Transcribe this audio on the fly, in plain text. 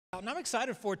And I'm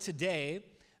excited for today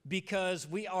because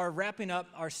we are wrapping up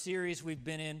our series we've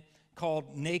been in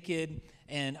called Naked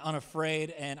and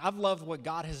Unafraid. And I've loved what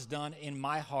God has done in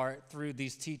my heart through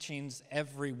these teachings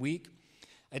every week.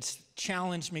 It's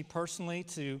challenged me personally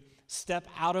to step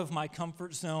out of my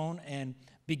comfort zone and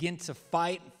begin to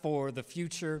fight for the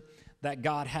future that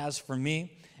God has for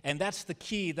me. And that's the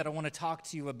key that I want to talk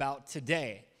to you about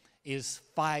today, is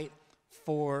fight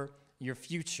for your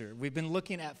future. We've been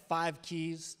looking at 5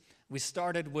 keys. We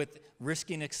started with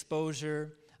risking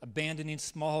exposure, abandoning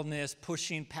smallness,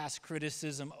 pushing past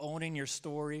criticism, owning your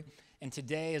story, and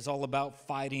today is all about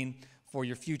fighting for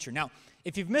your future. Now,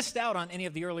 if you've missed out on any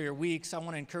of the earlier weeks, I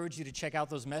want to encourage you to check out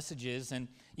those messages, and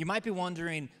you might be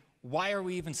wondering, why are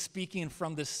we even speaking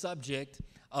from this subject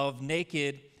of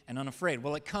naked and unafraid?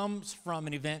 Well, it comes from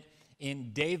an event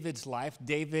in David's life.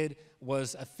 David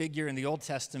was a figure in the Old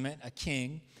Testament, a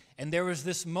king, and there was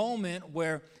this moment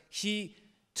where he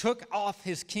took off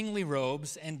his kingly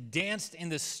robes and danced in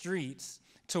the streets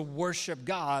to worship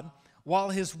God while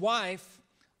his wife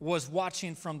was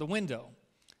watching from the window.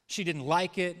 She didn't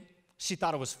like it. She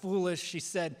thought it was foolish. She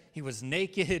said he was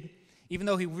naked, even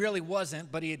though he really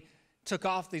wasn't, but he had took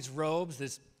off these robes,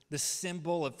 this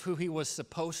symbol of who he was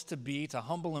supposed to be, to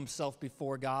humble himself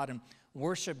before God and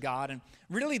worship God. And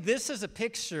really, this is a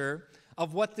picture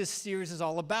of what this series is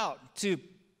all about, to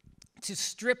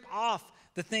strip off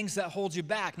the things that hold you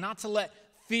back, not to let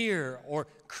fear or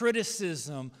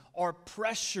criticism or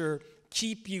pressure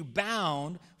keep you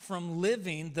bound from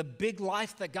living the big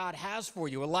life that God has for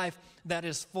you, a life that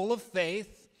is full of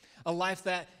faith, a life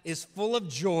that is full of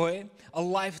joy, a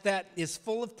life that is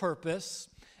full of purpose.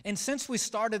 And since we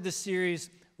started this series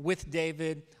with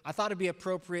David, I thought it'd be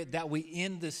appropriate that we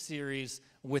end this series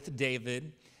with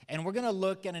David. And we're going to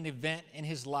look at an event in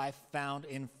his life found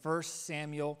in 1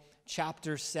 Samuel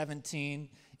chapter 17.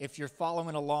 If you're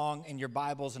following along in your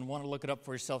Bibles and want to look it up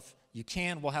for yourself, you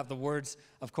can. We'll have the words,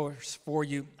 of course, for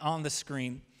you on the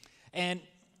screen. And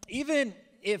even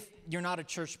if you're not a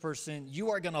church person, you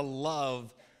are going to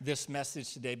love this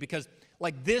message today because,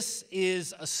 this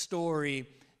is a story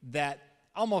that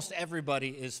almost everybody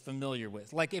is familiar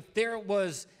with. If there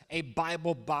was a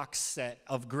Bible box set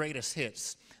of greatest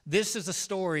hits, this is a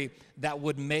story that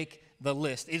would make the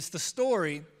list. It's the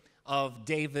story of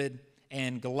David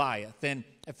and Goliath. And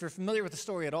if you're familiar with the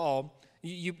story at all,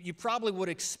 you probably would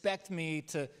expect me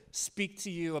to speak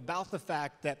to you about the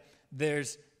fact that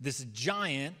there's this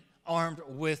giant armed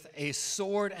with a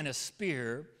sword and a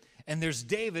spear, and there's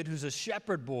David, who's a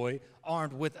shepherd boy,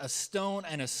 armed with a stone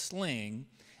and a sling.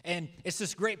 And it's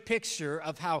this great picture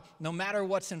of how no matter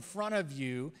what's in front of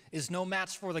you is no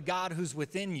match for the God who's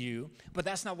within you. But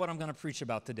that's not what I'm going to preach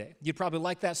about today. You'd probably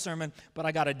like that sermon, but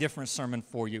I got a different sermon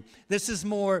for you. This is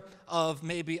more of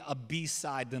maybe a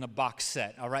B-side than a box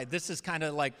set, all right? This is kind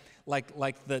of like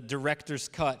the director's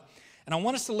cut. And I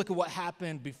want us to look at what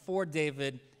happened before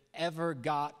David ever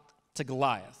got to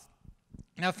Goliath.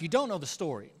 Now, if you don't know the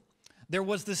story, there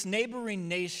was this neighboring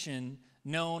nation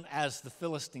known as the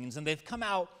Philistines, and they've come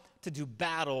out to do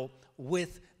battle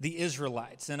with the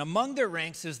Israelites. And among their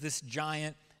ranks is this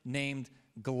giant named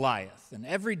Goliath. And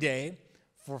every day,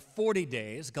 for 40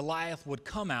 days, Goliath would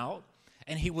come out,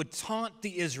 and he would taunt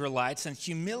the Israelites and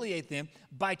humiliate them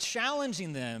by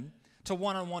challenging them to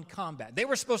one-on-one combat. They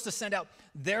were supposed to send out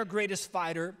their greatest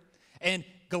fighter, and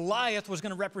Goliath was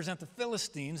going to represent the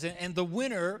Philistines, and the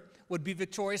winner would be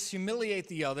victorious, humiliate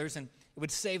the others, and it would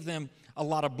save them a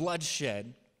lot of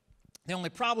bloodshed. The only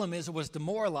problem is it was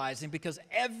demoralizing because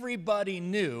everybody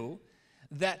knew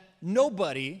that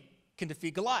nobody can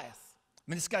defeat Goliath.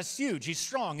 I mean, this guy's huge. He's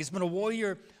strong. He's been a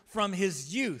warrior from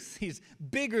his youth. He's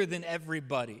bigger than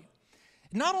everybody.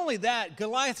 Not only that,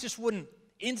 Goliath just wouldn't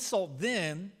insult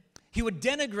them. He would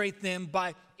denigrate them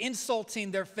by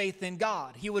insulting their faith in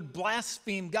God. He would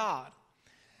blaspheme God.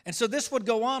 And so this would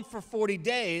go on for 40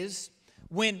 days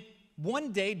when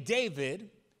one day David,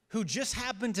 who just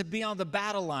happened to be on the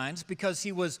battle lines because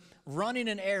he was running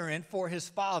an errand for his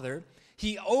father,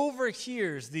 he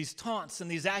overhears these taunts and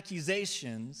these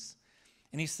accusations,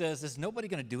 and he says, is nobody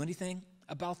going to do anything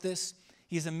about this?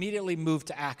 He's immediately moved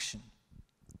to action.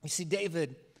 You see,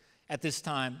 David at this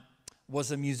time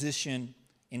was a musician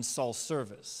in Saul's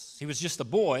service. He was just a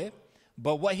boy,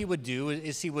 but what he would do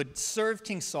is he would serve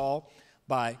King Saul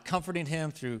by comforting him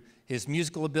through his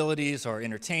musical abilities or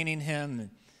entertaining him. And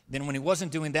then when he wasn't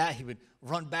doing that, he would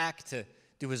run back to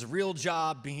do his real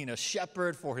job, being a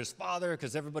shepherd for his father,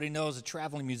 because everybody knows a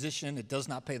traveling musician, it does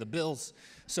not pay the bills.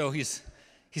 So he's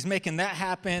making that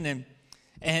happen.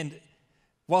 And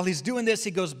while he's doing this,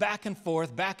 he goes back and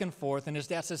forth, and his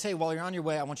dad says, hey, while you're on your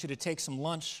way, I want you to take some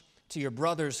lunch to your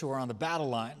brothers who are on the battle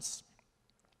lines.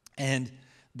 And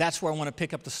that's where I want to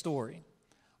pick up the story.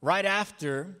 Right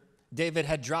after David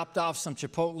had dropped off some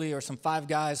Chipotle or some Five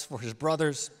Guys for his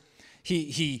brothers,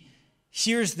 he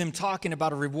hears them talking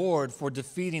about a reward for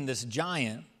defeating this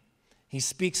giant. He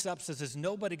speaks up, says, "Is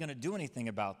nobody going to do anything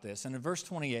about this?" And in verse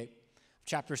 28,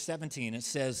 chapter 17, it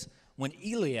says, "When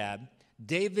Eliab,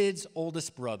 David's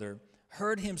oldest brother,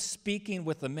 heard him speaking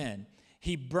with the men,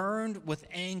 he burned with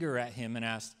anger at him and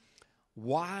asked,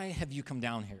 'Why have you come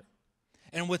down here?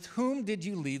 And with whom did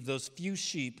you leave those few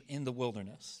sheep in the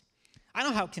wilderness?' I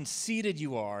know how conceited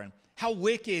you are and how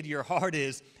wicked your heart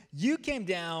is. You came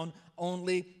down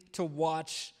only to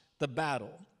watch the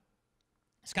battle."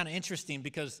 It's kind of interesting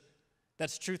because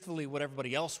that's truthfully what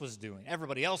everybody else was doing.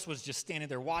 Everybody else was just standing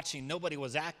there watching. Nobody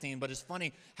was acting. But it's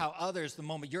funny how others, the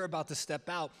moment you're about to step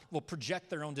out, will project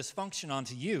their own dysfunction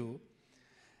onto you.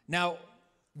 "Now,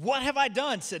 what have I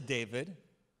done?" said David. He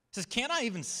says, "Can't I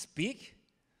even speak?"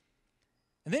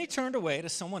 And then he turned away to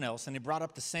someone else, and he brought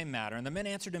up the same matter. And the men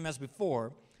answered him as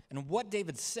before. And what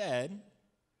David said,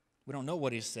 we don't know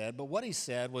what he said, but what he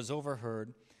said was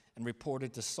overheard and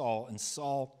reported to Saul, and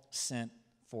Saul sent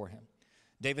for him.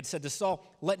 David said to Saul,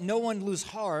 "Let no one lose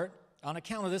heart on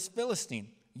account of this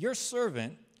Philistine. Your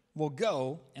servant will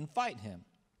go and fight him."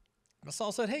 But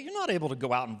Saul said, "Hey, you're not able to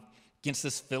go out against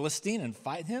this Philistine and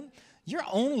fight him. You're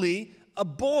only a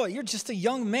boy. You're just a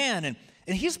young man,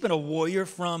 and he's been a warrior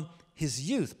from his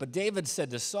youth." But David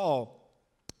said to Saul,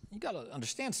 "You got to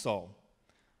understand, Saul,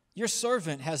 your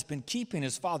servant has been keeping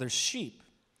his father's sheep.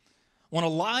 When a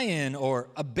lion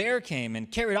or a bear came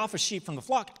and carried off a sheep from the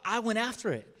flock, I went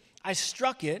after it. I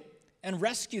struck it and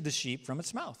rescued the sheep from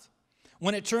its mouth.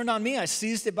 When it turned on me, I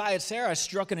seized it by its hair. I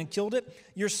struck it and killed it.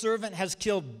 Your servant has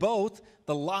killed both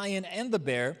the lion and the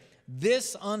bear.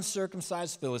 This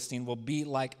uncircumcised Philistine will be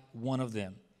like one of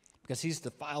them, because he's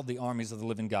defiled the armies of the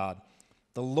living God.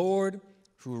 The Lord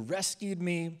who rescued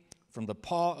me from the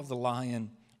paw of the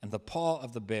lion and the paw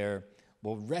of the bear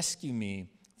will rescue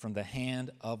me from the hand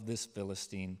of this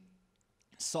Philistine."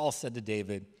 Saul said to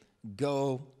David,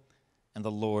 "Go, and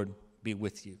the Lord be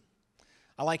with you."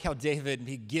 I like how David,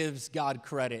 he gives God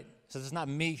credit. He says, "It's not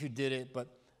me who did it, but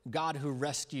God who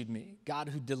rescued me, God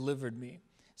who delivered me.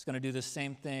 He's going to do the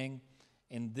same thing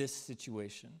in this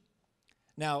situation."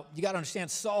 Now, you got to understand,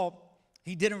 Saul,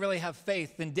 he didn't really have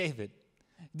faith in David.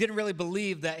 He didn't really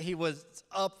believe that he was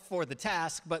up for the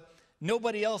task, but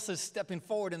nobody else is stepping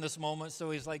forward in this moment,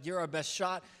 so he's like, "You're our best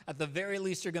shot. At the very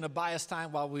least, you're going to buy us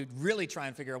time while we really try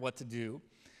and figure out what to do."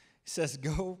 He says,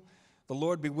 "Go, the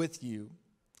Lord be with you."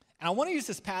 And I want to use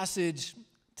this passage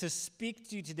to speak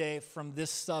to you today from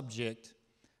this subject: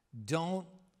 don't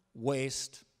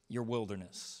waste your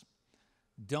wilderness.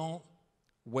 Don't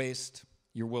waste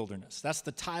your wilderness. That's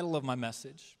the title of my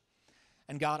message.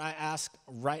 And God, I ask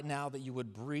right now that you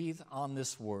would breathe on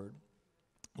this word.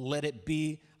 Let it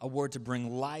be a word to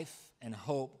bring life and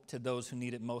hope to those who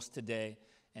need it most today.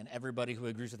 And everybody who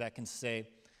agrees with that can say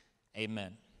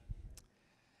amen.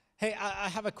 Hey, I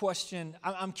have a question.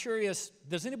 I'm curious,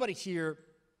 does anybody here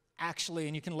actually,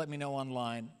 and you can let me know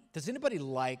online, does anybody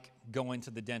like going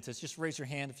to the dentist? Just raise your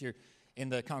hand if you're in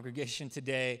the congregation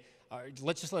today.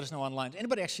 Let us know online. Does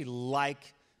anybody actually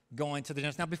like going to the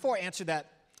dentist? Now, before I answer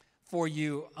that for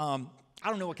you, I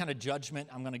don't know what kind of judgment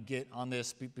I'm going to get on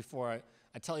this before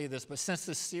I tell you this, but since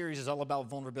this series is all about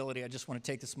vulnerability, I just want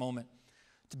to take this moment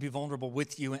to be vulnerable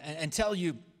with you and tell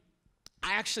you,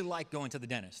 I actually like going to the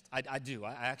dentist. I do.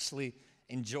 I actually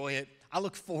enjoy it. I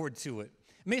look forward to it.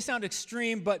 It may sound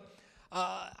extreme, but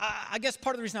I guess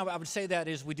part of the reason I would say that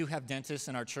is we do have dentists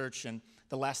in our church, and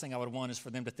the last thing I would want is for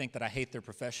them to think that I hate their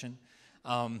profession.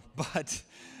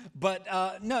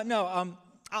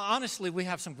 Honestly, we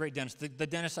have some great dentists. The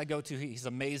dentist I go to, he's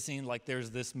amazing. Like,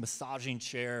 there's this massaging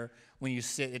chair when you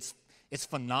sit. It's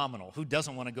phenomenal. Who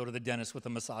doesn't want to go to the dentist with a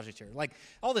massaging chair? Like,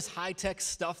 all this high-tech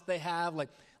stuff they have.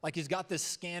 Like he's got this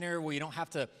scanner where you don't have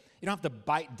to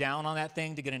bite down on that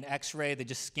thing to get an X-ray. They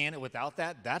just scan it without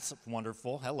that. That's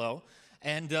wonderful. Hello.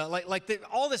 And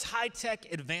all this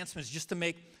high-tech advancements just to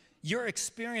make your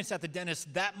experience at the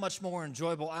dentist that much more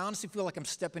enjoyable. I honestly feel like I'm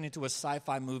stepping into a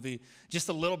sci-fi movie just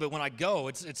a little bit when I go.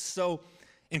 It's so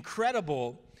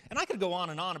incredible. And I could go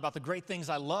on and on about the great things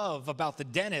I love about the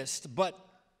dentist, but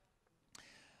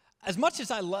as much as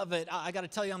I love it, I got to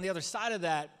tell you, on the other side of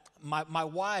that, my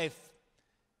wife,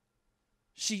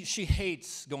 she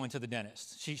hates going to the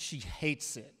dentist. She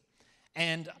hates it.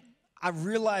 And I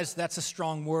realize that's a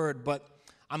strong word, but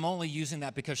I'm only using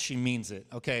that because she means it,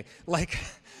 okay? Like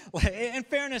in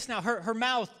fairness now, her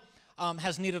mouth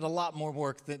has needed a lot more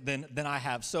work than I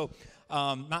have. So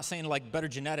Not saying like better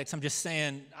genetics. I'm just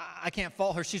saying I can't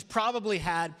fault her. She's probably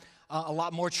had a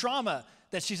lot more trauma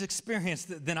that she's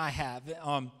experienced than I have.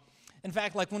 In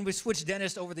fact, like when we switch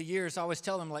dentists over the years, I always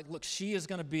tell them, like, look, she is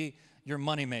going to be your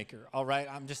moneymaker, all right?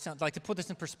 I'm just like, to put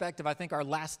this in perspective, I think our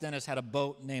last dentist had a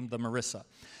boat named the Marissa.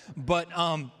 But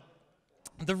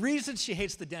the reason she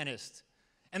hates the dentist,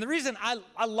 and the reason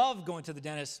I love going to the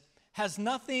dentist, has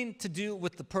nothing to do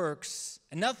with the perks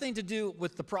and nothing to do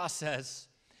with the process.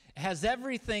 It has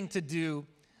everything to do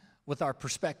with our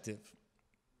perspective.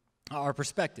 Our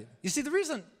perspective. You see, the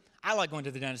reason I like going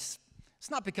to the dentist,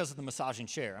 it's not because of the massaging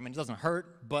chair. I mean, it doesn't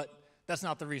hurt, but that's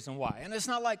not the reason why. And it's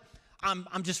not like I'm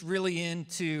just really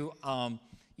into,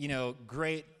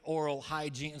 great oral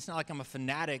hygiene. It's not like I'm a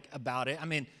fanatic about it. I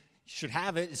mean, you should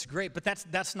have it. It's great, but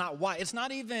that's not why. It's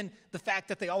not even the fact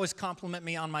that they always compliment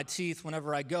me on my teeth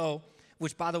whenever I go,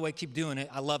 which, by the way, keep doing it.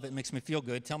 I love it. It makes me feel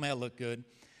good. Tell me I look good.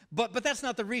 But that's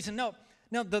not the reason. No,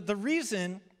 the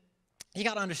reason you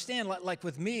got to understand, like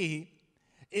with me,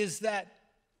 is that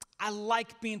I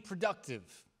like being productive.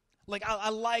 Like I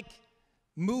like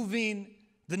moving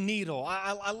the needle.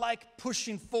 I like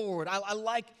pushing forward. I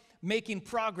like making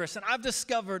progress. And I've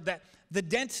discovered that the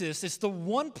dentist is the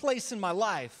one place in my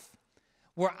life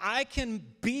where I can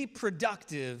be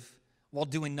productive while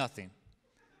doing nothing.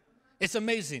 It's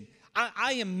amazing.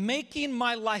 I am making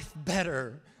my life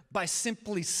better by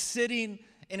simply sitting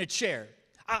in a chair.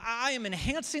 I am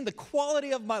enhancing the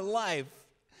quality of my life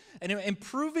and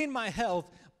improving my health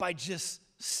by just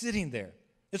sitting there.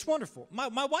 It's wonderful. My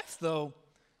wife, though,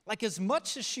 like as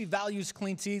much as she values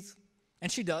clean teeth, and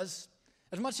she does,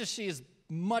 as much as she is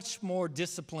much more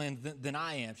disciplined than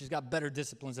I am, she's got better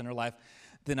disciplines in her life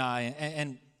than I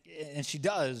am, and she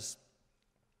does,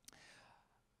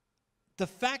 the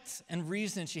fact and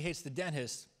reason she hates the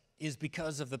dentist is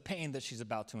because of the pain that she's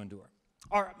about to endure.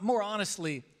 Or more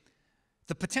honestly,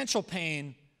 the potential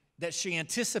pain that she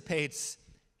anticipates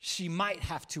she might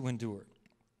have to endure.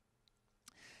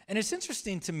 And it's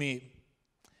interesting to me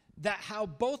that how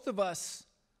both of us,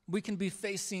 we can be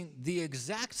facing the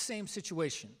exact same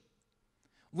situation.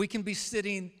 We can be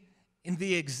sitting in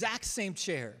the exact same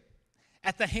chair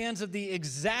at the hands of the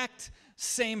exact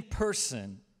same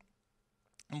person,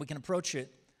 and we can approach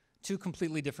it two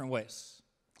completely different ways.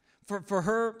 For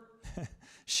her,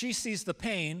 she sees the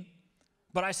pain,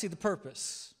 but I see the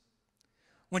purpose.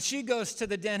 When she goes to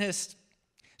the dentist,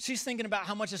 she's thinking about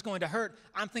how much it's going to hurt.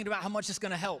 I'm thinking about how much it's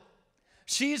going to help.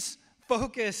 She's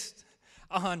focused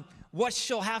on what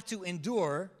she'll have to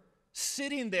endure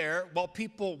sitting there while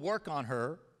people work on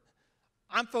her.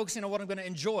 I'm focusing on what I'm going to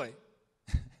enjoy,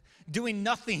 doing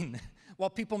nothing while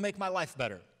people make my life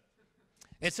better.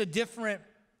 It's a different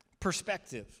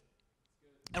perspective.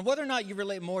 And whether or not you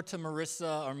relate more to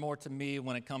Marissa or more to me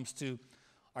when it comes to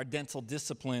our dental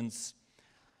disciplines,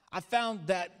 I found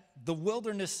that the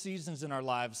wilderness seasons in our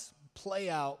lives play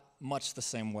out much the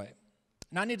same way.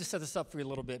 And I need to set this up for you a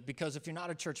little bit, because if you're not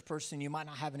a church person, you might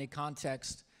not have any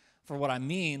context for what I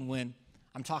mean when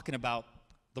I'm talking about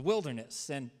the wilderness.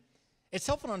 And it's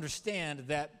helpful to understand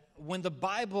that when the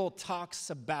Bible talks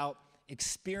about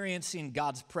experiencing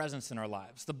God's presence in our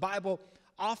lives, the Bible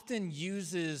often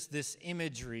uses this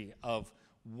imagery of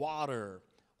water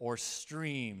or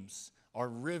streams or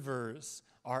rivers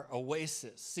or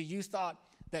oasis. See, you thought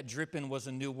that dripping was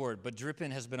a new word, but dripping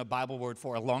has been a Bible word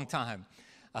for a long time.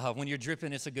 When you're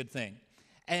dripping, it's a good thing.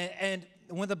 And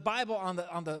when the Bible, on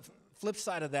the flip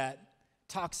side of that,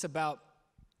 talks about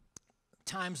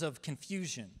times of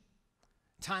confusion,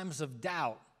 times of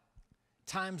doubt,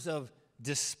 times of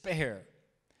despair,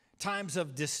 times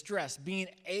of distress, being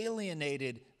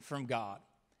alienated from God,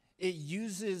 it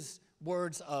uses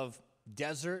words of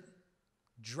desert,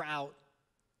 drought,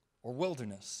 or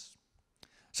wilderness.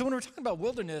 So when we're talking about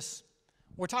wilderness,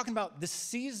 we're talking about this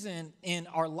season in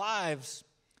our lives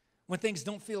when things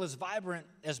don't feel as vibrant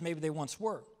as maybe they once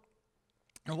were.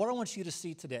 And what I want you to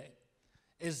see today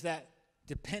is that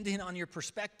depending on your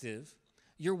perspective,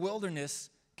 your wilderness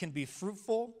can be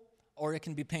fruitful or it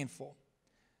can be painful.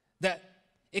 That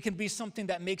it can be something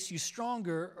that makes you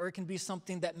stronger, or it can be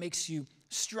something that makes you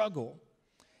struggle.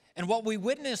 And what we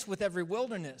witness with every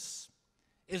wilderness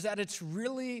is that it's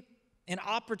really an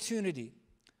opportunity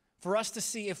for us to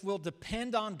see if we'll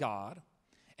depend on God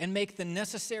and make the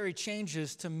necessary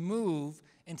changes to move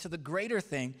into the greater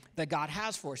thing that God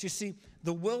has for us. You see,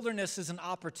 the wilderness is an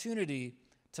opportunity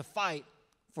to fight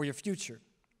for your future.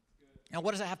 Now,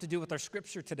 what does that have to do with our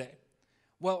scripture today?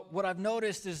 Well, what I've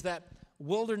noticed is that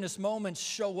wilderness moments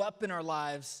show up in our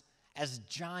lives as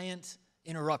giant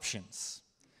interruptions.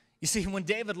 You see, when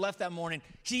David left that morning,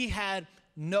 he had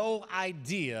no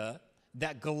idea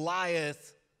that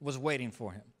Goliath was waiting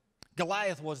for him.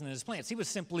 Goliath wasn't in his plans. He was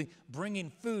simply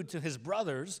bringing food to his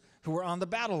brothers who were on the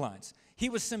battle lines. He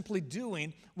was simply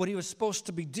doing what he was supposed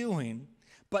to be doing,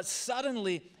 but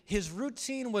suddenly his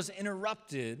routine was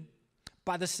interrupted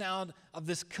by the sound of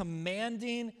this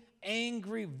commanding,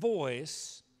 angry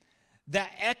voice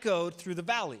that echoed through the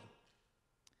valley.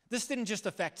 This didn't just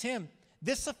affect him.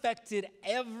 This affected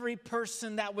every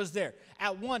person that was there.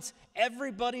 At once,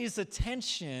 everybody's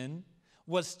attention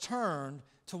was turned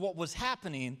to what was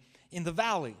happening in the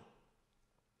valley.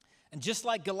 And just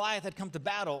like Goliath had come to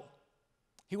battle,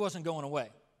 he wasn't going away.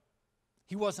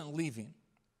 He wasn't leaving.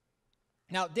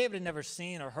 Now, David had never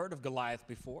seen or heard of Goliath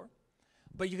before,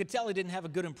 but you could tell he didn't have a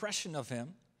good impression of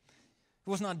him. It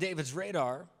wasn't on David's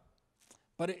radar,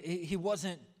 but he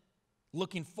wasn't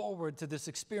looking forward to this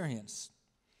experience.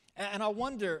 And I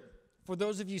wonder, for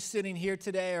those of you sitting here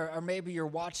today, or maybe you're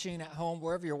watching at home,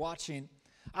 wherever you're watching,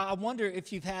 I wonder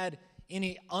if you've had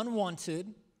any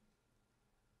unwanted,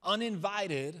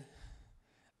 uninvited,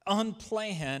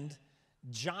 unplanned,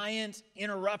 giant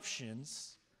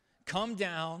interruptions come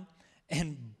down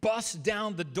and bust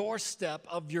down the doorstep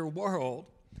of your world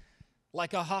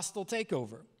like a hostile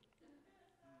takeover.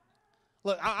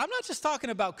 Look, I'm not just talking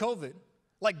about COVID.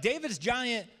 Like David's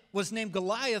giant was named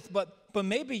Goliath, but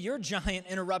maybe your giant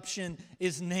interruption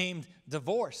is named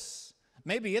divorce.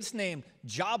 Maybe it's named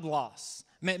job loss.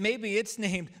 Maybe it's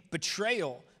named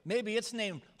betrayal. Maybe it's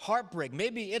named heartbreak.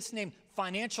 Maybe it's named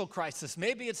financial crisis.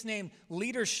 Maybe it's named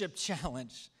leadership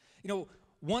challenge. You know,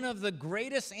 one of the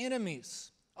greatest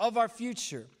enemies of our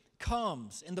future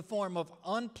comes in the form of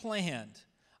unplanned,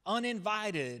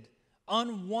 uninvited,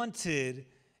 unwanted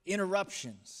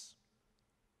interruptions.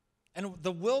 And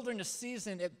the wilderness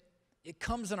season, it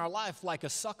comes in our life like a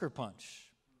sucker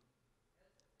punch.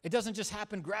 It doesn't just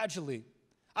happen gradually.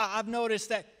 I've noticed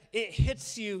that it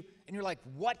hits you and you're like,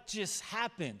 what just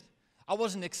happened? I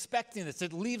wasn't expecting this.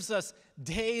 It leaves us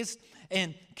dazed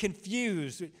and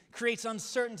confused. It creates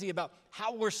uncertainty about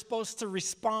how we're supposed to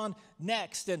respond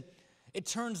next. And it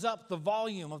turns up the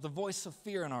volume of the voice of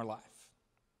fear in our life.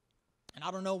 And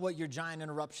I don't know what your giant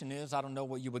interruption is. I don't know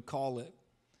what you would call it.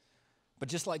 But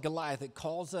just like Goliath, it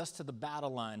calls us to the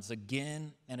battle lines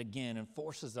again and again and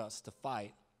forces us to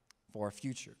fight for our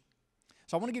future.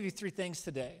 So I want to give you 3 things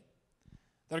today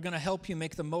that are going to help you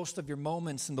make the most of your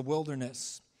moments in the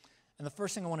wilderness. And the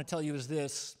first thing I want to tell you is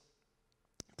this: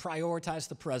 prioritize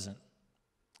the present.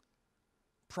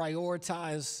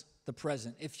 Prioritize the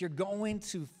present. If you're going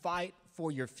to fight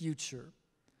for your future,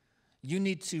 you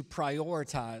need to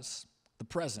prioritize the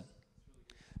present.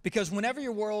 Because whenever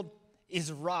your world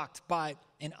is rocked by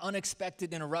an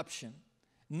unexpected interruption,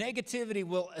 negativity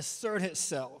will assert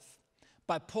itself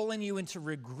by pulling you into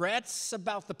regrets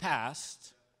about the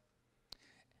past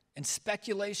and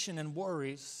speculation and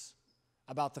worries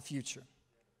about the future.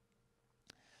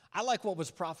 I like what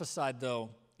was prophesied, though,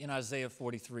 in Isaiah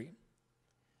 43.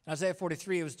 In Isaiah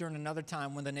 43, it was during another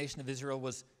time when the nation of Israel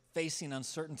was facing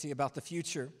uncertainty about the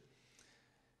future.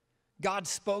 God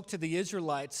spoke to the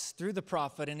Israelites through the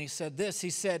prophet, and he said this. He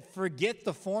said, "Forget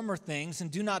the former things and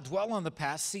do not dwell on the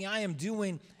past. See, I am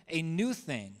doing a new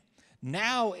thing.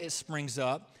 Now it springs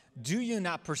up. Do you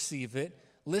not perceive it?"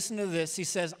 Listen to this. He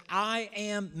says, "I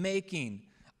am making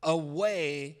a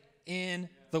way in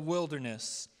the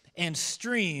wilderness and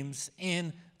streams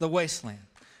in the wasteland."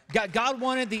 God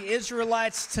wanted the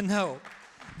Israelites to know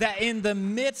that in the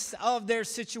midst of their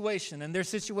situation, and their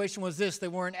situation was this: they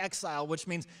were in exile, which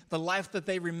means the life that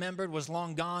they remembered was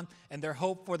long gone and their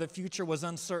hope for the future was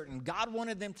uncertain. God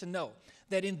wanted them to know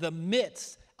that in the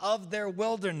midst of their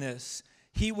wilderness,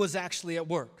 he was actually at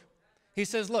work. He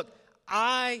says, look,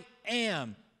 I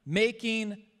am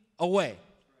making a way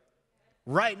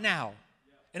right now.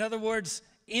 In other words,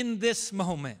 in this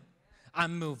moment,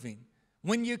 I'm moving.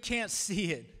 When you can't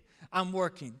see it, I'm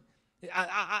working.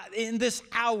 In this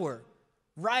hour,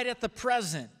 right at the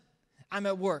present, I'm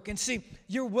at work. And see,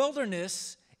 your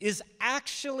wilderness is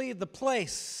actually the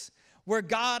place where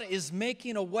God is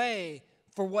making a way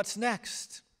for what's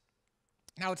next.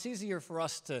 Now, it's easier for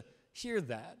us to hear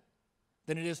that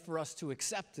than it is for us to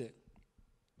accept it.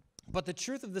 But the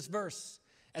truth of this verse,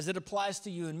 as it applies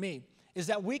to you and me, is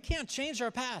that we can't change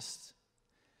our past.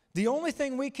 The only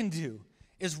thing we can do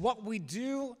is what we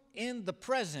do in the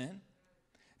present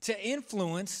to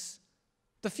influence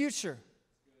the future.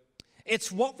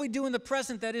 It's what we do in the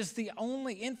present that is the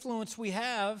only influence we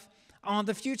have on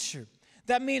the future.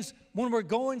 That means when we're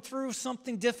going through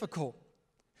something difficult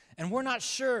and we're not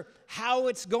sure how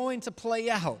it's going to play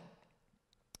out,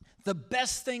 the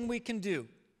best thing we can do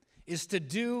is to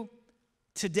do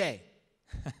today.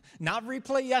 Not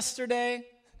replay yesterday,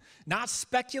 Not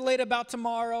speculate about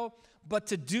tomorrow, but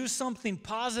to do something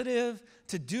positive,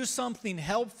 to do something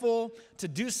helpful, to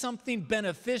do something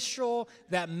beneficial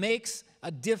that makes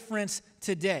a difference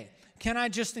today. Can I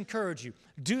just encourage you?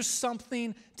 Do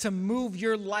something to move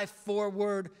your life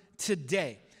forward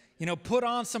today. Put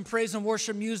on some praise and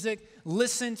worship music,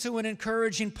 listen to an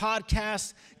encouraging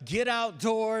podcast, get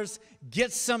outdoors,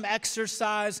 get some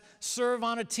exercise, serve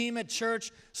on a team at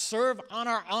church, serve on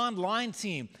our online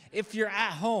team. If you're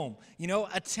at home,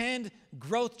 attend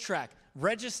Growth Track,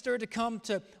 register to come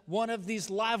to one of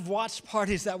these live watch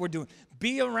parties that we're doing.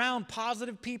 Be around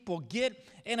positive people, get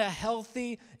in a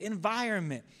healthy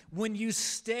environment. When you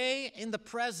stay in the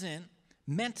present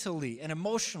mentally and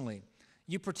emotionally,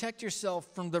 you protect yourself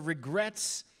from the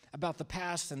regrets about the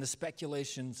past and the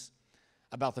speculations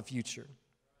about the future.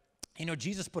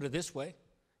 Jesus put it this way.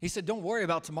 He said, don't worry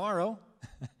about tomorrow.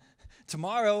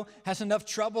 Tomorrow has enough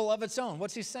trouble of its own.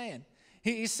 What's he saying?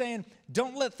 He's saying,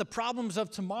 don't let the problems of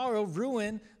tomorrow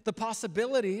ruin the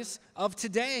possibilities of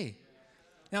today.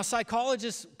 Now,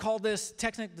 psychologists call this,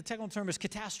 the technical term is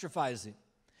catastrophizing.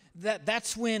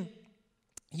 That's when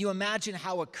you imagine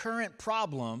how a current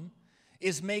problem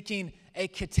is making a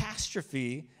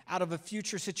catastrophe out of a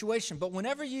future situation. But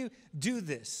whenever you do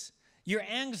this, your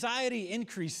anxiety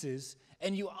increases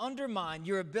and you undermine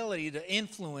your ability to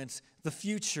influence the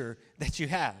future that you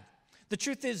have. The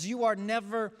truth is, you are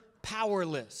never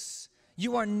powerless.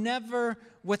 You are never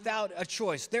without a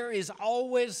choice. There is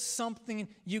always something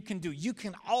you can do. You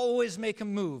can always make a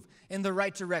move in the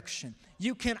right direction.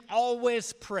 You can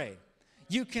always pray.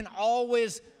 You can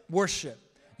always worship.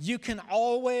 You can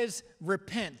always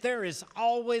repent. There is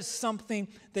always something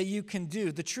that you can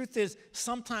do. The truth is,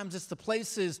 sometimes it's the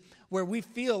places where we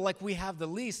feel like we have the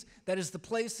least that is the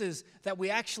places that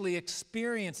we actually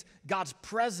experience God's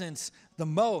presence the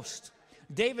most.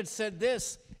 David said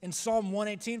this in Psalm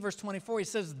 118, verse 24. He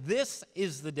says, "This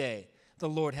is the day the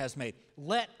Lord has made.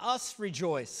 Let us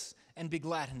rejoice and be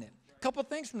glad in it." A couple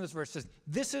things from this verse. It says,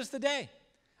 this is the day.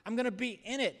 I'm going to be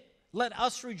in it. Let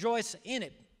us rejoice in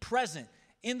it, present,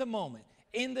 in the moment,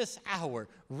 in this hour,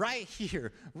 right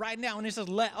here, right now. And he says,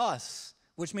 let us,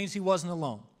 which means he wasn't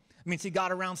alone. It means he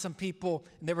got around some people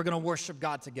and they were going to worship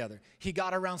God together. He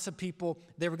got around some people,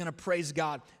 they were going to praise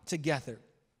God together.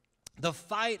 The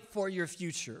fight for your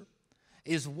future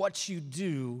is what you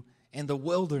do in the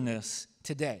wilderness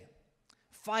today.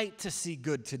 Fight to see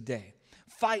good today.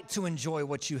 Fight to enjoy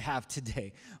what you have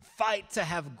today. Fight to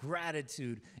have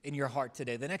gratitude in your heart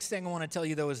today. The next thing I want to tell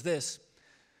you, though, is this.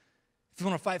 If you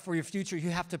want to fight for your future, you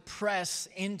have to press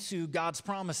into God's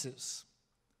promises.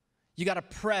 You got to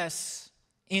press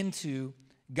into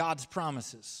God's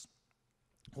promises.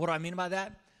 What do I mean by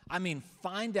that? I mean,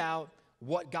 find out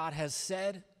what God has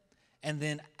said and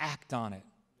then act on it.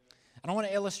 And I want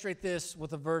to illustrate this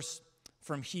with a verse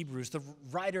from Hebrews. The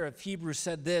writer of Hebrews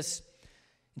said this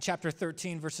in chapter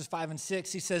 13, verses 5 and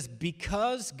 6. He says,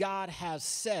 because God has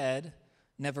said,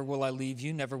 never will I leave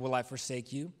you, never will I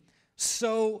forsake you.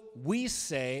 So we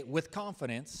say with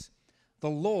confidence, the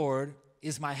Lord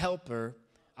is my helper.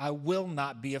 I will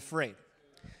not be afraid.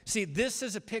 See, this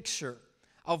is a picture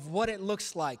of what it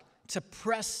looks like to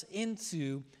press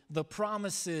into the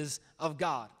promises of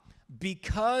God.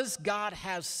 Because God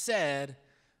has said,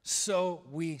 so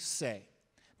we say.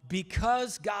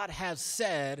 Because God has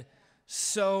said,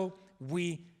 so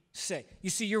we say. You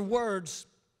see, your words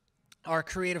are a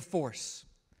creative force.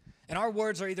 And our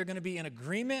words are either going to be in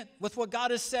agreement with what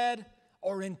God has said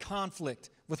or in conflict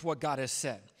with what God has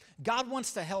said. God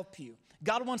wants to help you.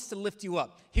 God wants to lift you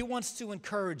up. He wants to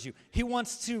encourage you. He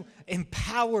wants to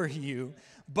empower you.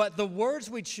 But the words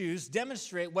we choose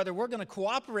demonstrate whether we're going to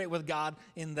cooperate with God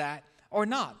in that or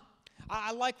not.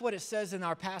 I like what it says in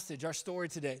our passage, our story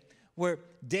today, where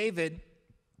David,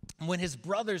 when his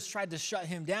brothers tried to shut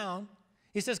him down,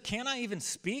 he says, can I even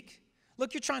speak?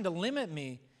 Look, you're trying to limit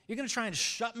me. You're going to try and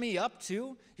shut me up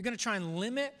too? You're going to try and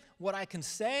limit what I can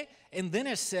say? And then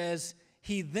it says,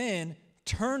 he then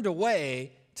turned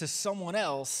away to someone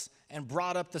else and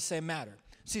brought up the same matter.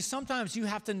 See, sometimes you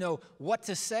have to know what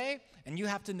to say and you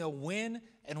have to know when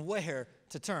and where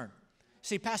to turn.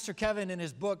 See, Pastor Kevin in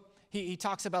his book, he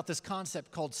talks about this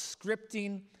concept called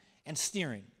scripting and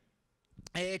steering.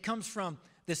 It comes from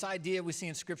this idea we see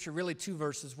in Scripture, really two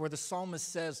verses, where the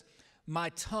psalmist says, my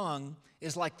tongue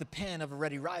is like the pen of a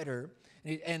ready writer.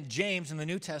 And James in the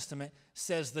New Testament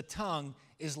says the tongue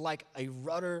is like a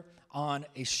rudder on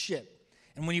a ship.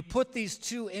 And when you put these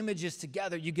two images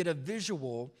together, you get a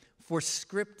visual for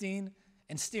scripting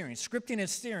and steering. Scripting and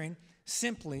steering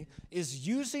simply is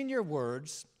using your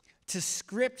words to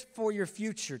script for your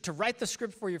future, to write the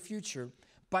script for your future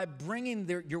by bringing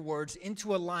your words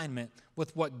into alignment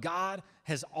with what God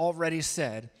has already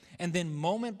said, and then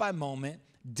moment by moment,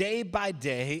 day by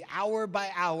day, hour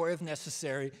by hour, if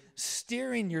necessary,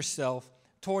 steering yourself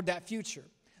toward that future.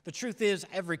 The truth is,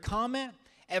 every comment,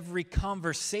 every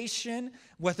conversation,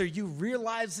 whether you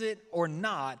realize it or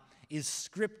not, is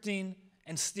scripting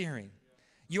and steering.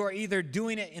 You are either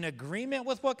doing it in agreement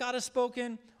with what God has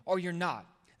spoken or you're not.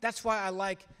 That's why I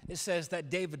like it says that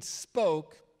David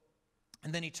spoke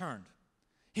and then he turned.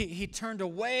 He turned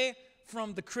away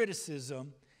from the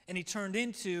criticism and he turned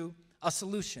into a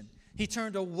solution. He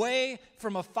turned away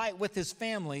from a fight with his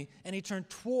family and he turned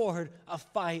toward a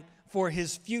fight for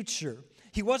his future.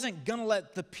 He wasn't going to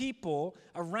let the people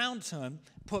around him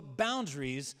put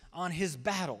boundaries on his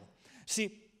battle.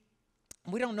 See,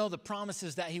 we don't know the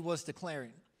promises that he was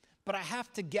declaring, but I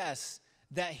have to guess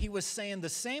that he was saying the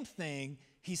same thing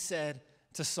he said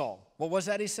to Saul. What was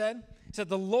that he said? He said,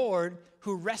 "The Lord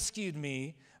who rescued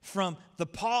me from the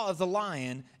paw of the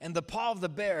lion and the paw of the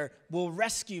bear will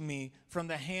rescue me from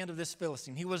the hand of this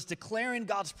Philistine." He was declaring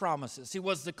God's promises. He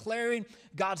was declaring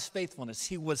God's faithfulness.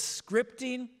 He was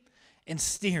scripting and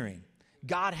steering.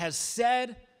 God has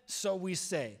said, so we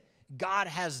say. God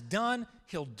has done,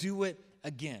 he'll do it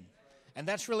again. And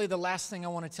that's really the last thing I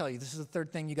want to tell you. This is the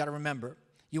third thing you got to remember.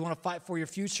 You want to fight for your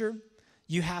future?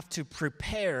 You have to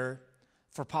prepare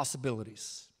for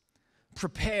possibilities.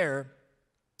 Prepare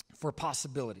for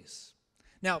possibilities.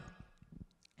 Now,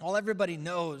 while everybody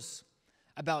knows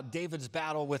about David's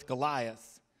battle with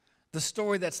Goliath, the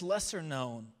story that's lesser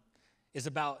known is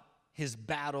about his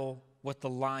battle with the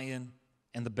lion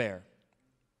and the bear.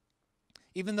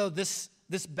 Even though this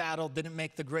battle didn't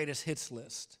make the greatest hits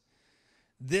list,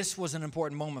 this was an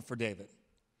important moment for David.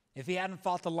 If he hadn't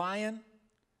fought the lion,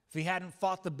 if he hadn't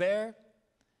fought the bear,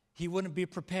 he wouldn't be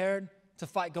prepared to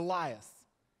fight Goliath.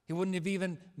 He wouldn't have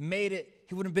even made it,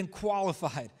 he wouldn't have been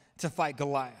qualified to fight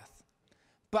Goliath.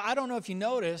 But I don't know if you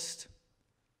noticed,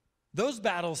 those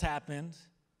battles happened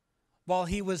while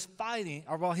he was fighting,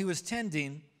 or while he was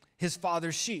tending his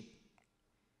father's sheep.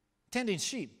 Tending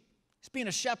sheep. He's being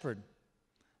a shepherd.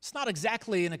 It's not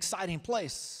exactly an exciting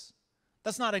place.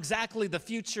 That's not exactly the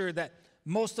future that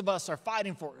most of us are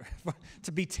fighting for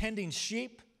to be tending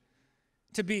sheep,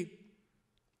 to be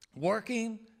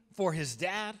working for his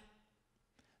dad.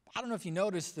 I don't know if you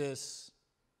noticed this.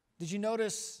 Did you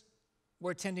notice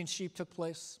where tending sheep took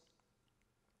place?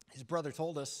 His brother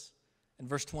told us in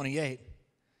verse 28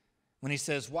 when he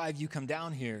says, "Why have you come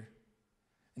down here?"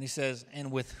 And he says,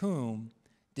 "And with whom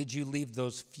did you leave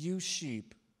those few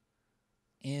sheep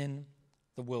in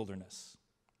the wilderness?"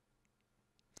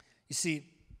 You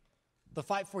see, the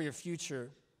fight for your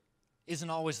future isn't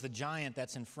always the giant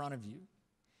that's in front of you.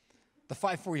 The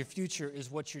fight for your future is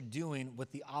what you're doing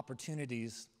with the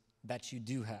opportunities that you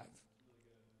do have.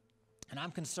 And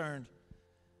I'm concerned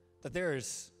that there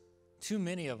is too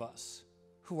many of us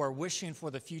who are wishing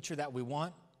for the future that we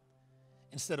want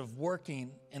instead of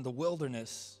working in the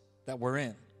wilderness that we're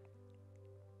in.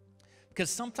 Because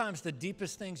sometimes the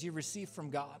deepest things you receive from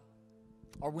God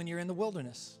are when you're in the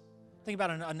wilderness. Think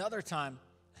about another time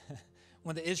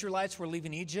when the Israelites were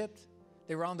leaving Egypt.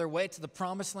 They were on their way to the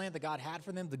promised land that God had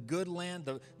for them, the good land,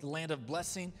 the land of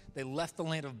blessing. They left the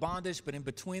land of bondage, but in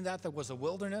between that, there was a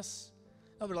wilderness.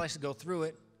 Nobody likes to go through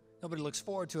it. Nobody looks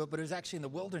forward to it, but it was actually in the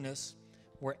wilderness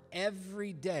where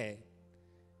every day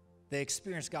they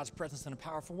experienced God's presence in a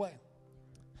powerful way.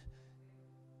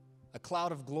 A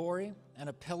cloud of glory and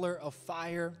a pillar of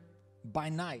fire by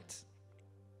night.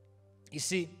 You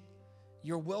see,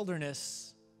 your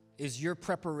wilderness is your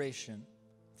preparation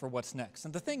for what's next.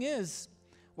 And the thing is,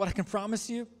 what I can promise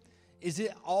you is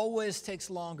it always takes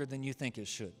longer than you think it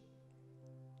should.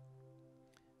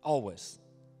 Always.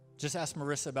 Just ask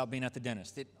Marissa about being at the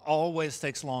dentist. It always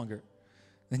takes longer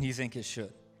than you think it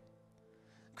should.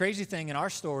 Crazy thing in our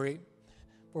story,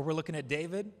 where we're looking at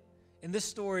David, in this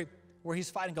story where he's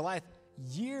fighting Goliath,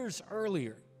 years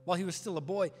earlier, while he was still a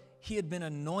boy, he had been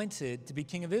anointed to be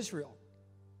king of Israel.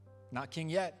 Not king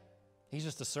yet. He's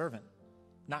just a servant.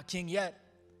 Not king yet.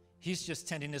 He's just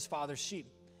tending his father's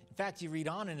sheep. In fact, you read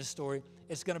on in his story,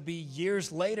 it's going to be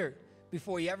years later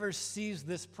before he ever sees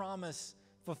this promise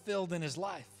fulfilled in his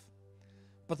life.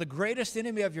 But the greatest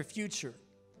enemy of your future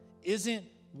isn't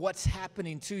what's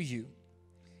happening to you.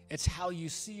 It's how you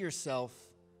see yourself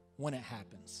when it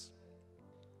happens.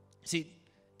 See,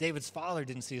 David's father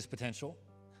didn't see his potential.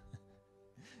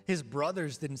 His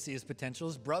brothers didn't see his potential.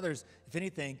 His brothers, if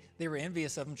anything, they were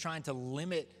envious of him, trying to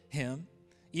limit him.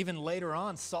 Even later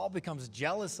on, Saul becomes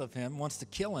jealous of him, wants to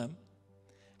kill him.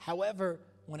 However,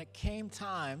 when it came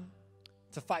time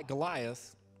to fight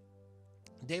Goliath,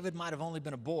 David might have only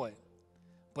been a boy,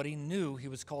 but he knew he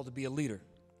was called to be a leader.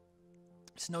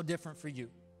 It's no different for you.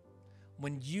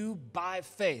 When you, by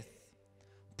faith,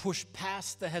 push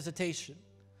past the hesitation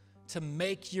to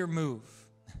make your move,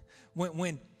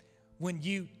 when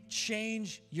you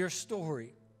change your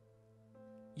story,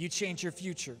 you change your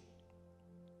future.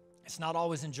 It's not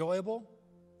always enjoyable,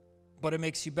 but it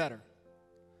makes you better.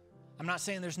 I'm not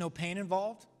saying there's no pain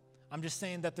involved. I'm just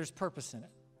saying that there's purpose in it.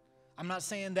 I'm not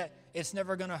saying that it's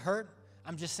never going to hurt.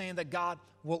 I'm just saying that God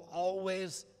will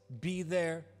always be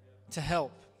there to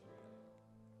help.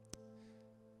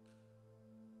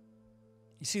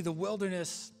 You see, the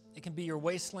wilderness, it can be your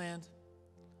wasteland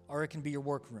or it can be your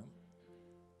workroom.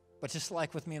 But just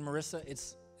like with me and Marissa,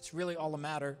 it's really all a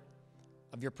matter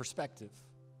of your perspective.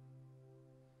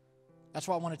 That's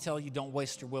why I want to tell you, don't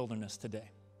waste your wilderness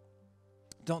today.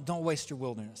 Don't waste your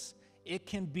wilderness. It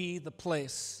can be the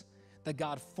place that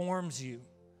God forms you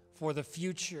for the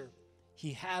future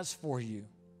He has for you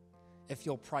if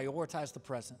you'll prioritize the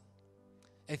present,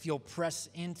 if you'll press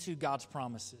into God's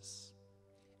promises,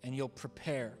 and you'll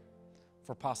prepare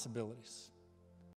for possibilities.